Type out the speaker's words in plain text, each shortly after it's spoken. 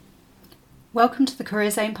Welcome to the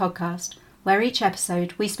Career Zone podcast, where each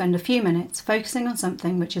episode we spend a few minutes focusing on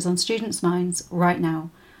something which is on students' minds right now.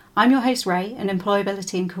 I'm your host Ray, an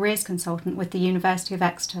employability and careers consultant with the University of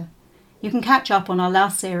Exeter. You can catch up on our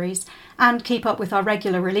last series and keep up with our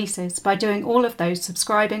regular releases by doing all of those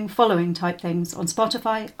subscribing, following type things on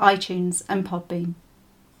Spotify, iTunes and Podbean.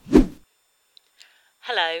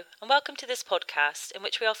 Hello, and welcome to this podcast in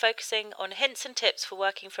which we are focusing on hints and tips for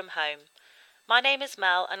working from home. My name is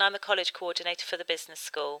Mel and I'm a college coordinator for the business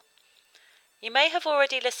school. You may have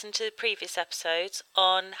already listened to the previous episodes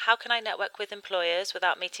on how can I network with employers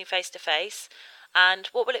without meeting face to face and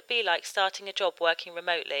what will it be like starting a job working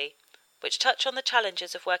remotely, which touch on the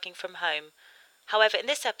challenges of working from home. However, in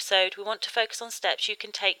this episode we want to focus on steps you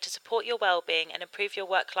can take to support your well-being and improve your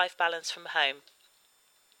work-life balance from home.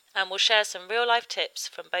 And we'll share some real-life tips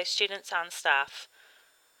from both students and staff.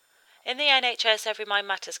 In the NHS Every Mind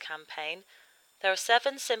Matters campaign, there are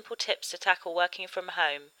 7 simple tips to tackle working from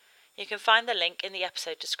home. You can find the link in the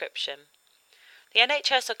episode description. The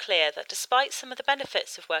NHS are clear that despite some of the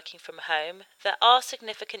benefits of working from home, there are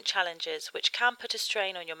significant challenges which can put a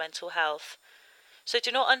strain on your mental health. So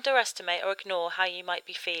do not underestimate or ignore how you might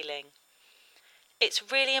be feeling.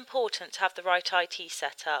 It's really important to have the right IT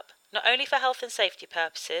set up, not only for health and safety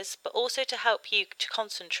purposes, but also to help you to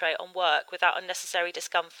concentrate on work without unnecessary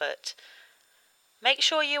discomfort. Make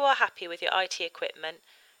sure you are happy with your IT equipment,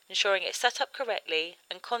 ensuring it's set up correctly,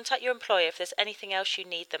 and contact your employer if there's anything else you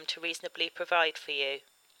need them to reasonably provide for you.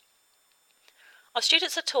 Our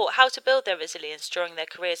students are taught how to build their resilience during their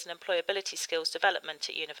careers and employability skills development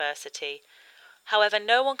at university. However,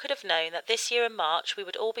 no one could have known that this year in March we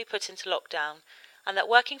would all be put into lockdown, and that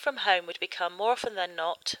working from home would become more often than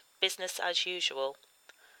not business as usual.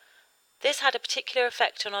 This had a particular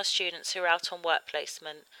effect on our students who are out on work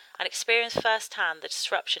placement and experienced firsthand the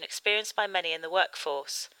disruption experienced by many in the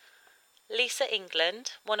workforce. Lisa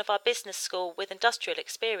England, one of our business school with industrial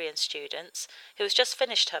experience students, who has just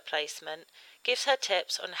finished her placement, gives her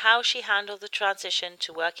tips on how she handled the transition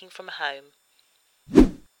to working from home.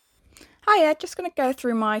 Hiya, just going to go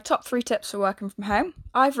through my top 3 tips for working from home.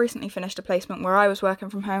 I've recently finished a placement where I was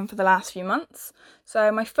working from home for the last few months.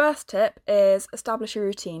 So my first tip is establish a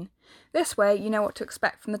routine. This way you know what to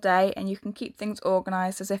expect from the day and you can keep things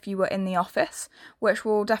organised as if you were in the office, which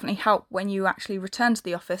will definitely help when you actually return to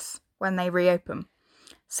the office when they reopen.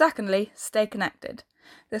 Secondly, stay connected.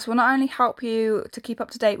 This will not only help you to keep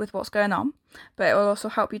up to date with what's going on, but it will also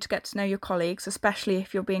help you to get to know your colleagues, especially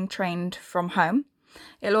if you're being trained from home.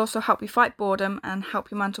 It'll also help you fight boredom and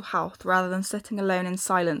help your mental health rather than sitting alone in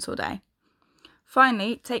silence all day.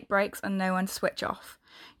 Finally, take breaks and know when to switch off.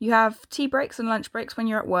 You have tea breaks and lunch breaks when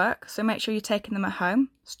you're at work, so make sure you're taking them at home.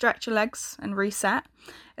 Stretch your legs and reset,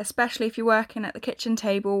 especially if you're working at the kitchen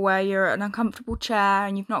table where you're at an uncomfortable chair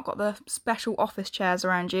and you've not got the special office chairs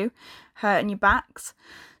around you, hurting your backs.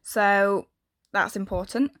 So that's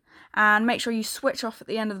important. And make sure you switch off at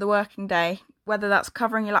the end of the working day, whether that's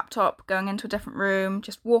covering your laptop, going into a different room,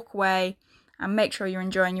 just walk away and make sure you're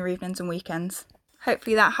enjoying your evenings and weekends.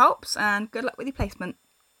 Hopefully that helps and good luck with your placement.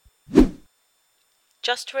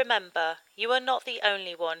 Just remember, you are not the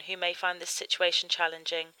only one who may find this situation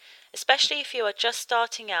challenging, especially if you are just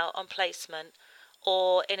starting out on placement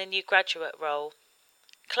or in a new graduate role.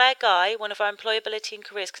 Claire Guy, one of our employability and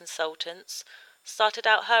careers consultants, started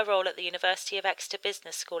out her role at the University of Exeter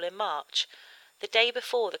Business School in March, the day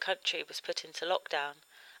before the country was put into lockdown,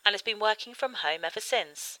 and has been working from home ever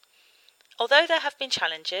since. Although there have been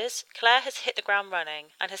challenges, Claire has hit the ground running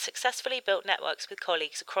and has successfully built networks with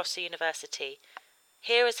colleagues across the university.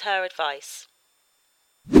 Here is her advice.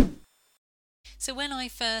 So when I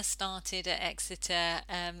first started at Exeter,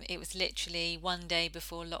 it was literally one day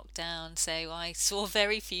before lockdown, so I saw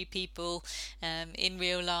very few people in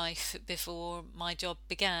real life before my job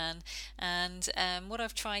began. And what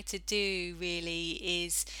I've tried to do really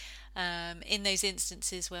is, in those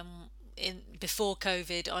instances when before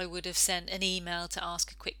COVID I would have sent an email to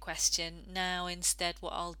ask a quick question. Now instead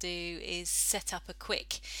what I'll do is set up a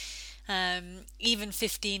quick even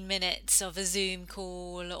 15 minutes of a Zoom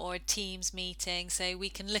call or a Teams meeting so we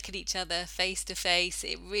can look at each other face to face.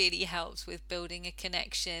 It really helps with building a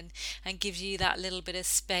connection and gives you that little bit of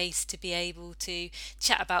space to be able to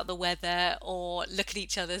chat about the weather or look at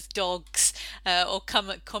each other's dogs or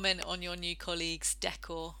comment on your new colleague's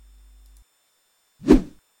decor.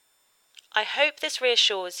 I hope this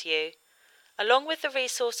reassures you. Along with the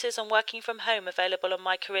resources on working from home available on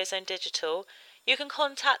My Career Zone Digital, you can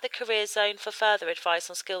contact the Career Zone for further advice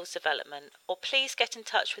on skills development, or please get in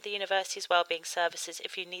touch with the university's wellbeing services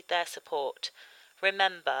if you need their support.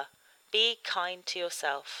 Remember, be kind to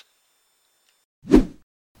yourself.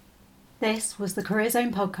 This was the Career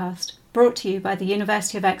Zone podcast, brought to you by the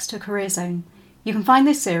University of Exeter Career Zone. You can find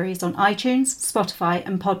this series on iTunes, Spotify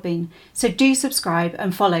and Podbean, so do subscribe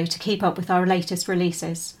and follow to keep up with our latest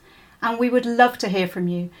releases. And we would love to hear from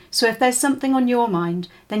you, so if there's something on your mind,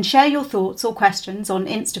 then share your thoughts or questions on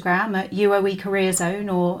Instagram at UOE Career Zone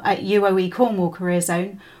or at UOE Cornwall Career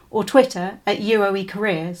Zone, or Twitter at UOE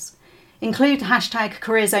Careers. Include hashtag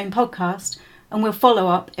Career Zone Podcast and we'll follow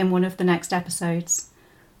up in one of the next episodes.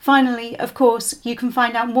 Finally, of course, you can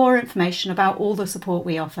find out more information about all the support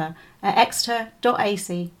we offer at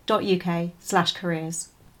exeter.ac.uk/careers.